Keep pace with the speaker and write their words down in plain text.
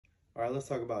All right, let's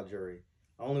talk about jewelry.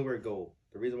 I only wear gold.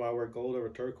 The reason why I wear gold over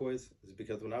turquoise is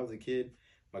because when I was a kid,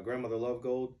 my grandmother loved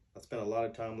gold. I spent a lot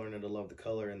of time learning to love the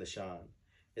color and the shine.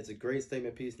 It's a great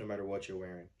statement piece no matter what you're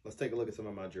wearing. Let's take a look at some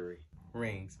of my jewelry.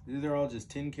 Rings. These are all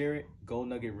just 10 karat gold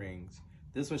nugget rings.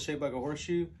 This one's shaped like a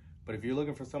horseshoe, but if you're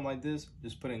looking for something like this,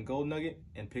 just put in gold nugget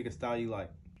and pick a style you like.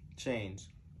 Chains.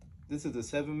 This is a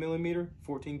 7mm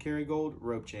 14 karat gold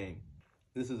rope chain.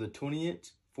 This is a 20-inch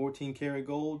 14 karat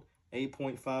gold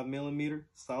 8.5mm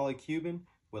solid Cuban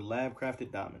with lab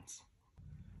crafted diamonds.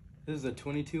 This is a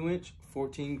 22-inch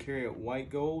 14 karat white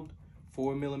gold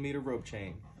 4mm rope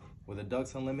chain with a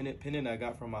Ducks Unlimited pendant I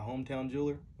got from my hometown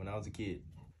jeweler when I was a kid.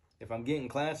 If I'm getting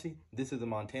classy, this is a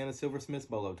Montana Silversmith's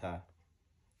bolo tie.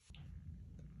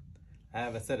 I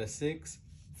have a set of 6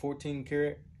 14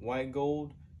 karat white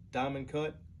gold diamond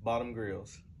cut bottom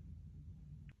grills.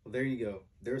 Well, there you go.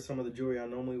 There's some of the jewelry I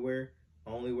normally wear.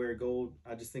 I only wear gold.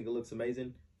 I just think it looks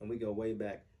amazing, and we go way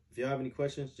back. If y'all have any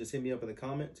questions, just hit me up in the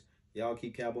comments. Y'all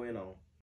keep cowboying on.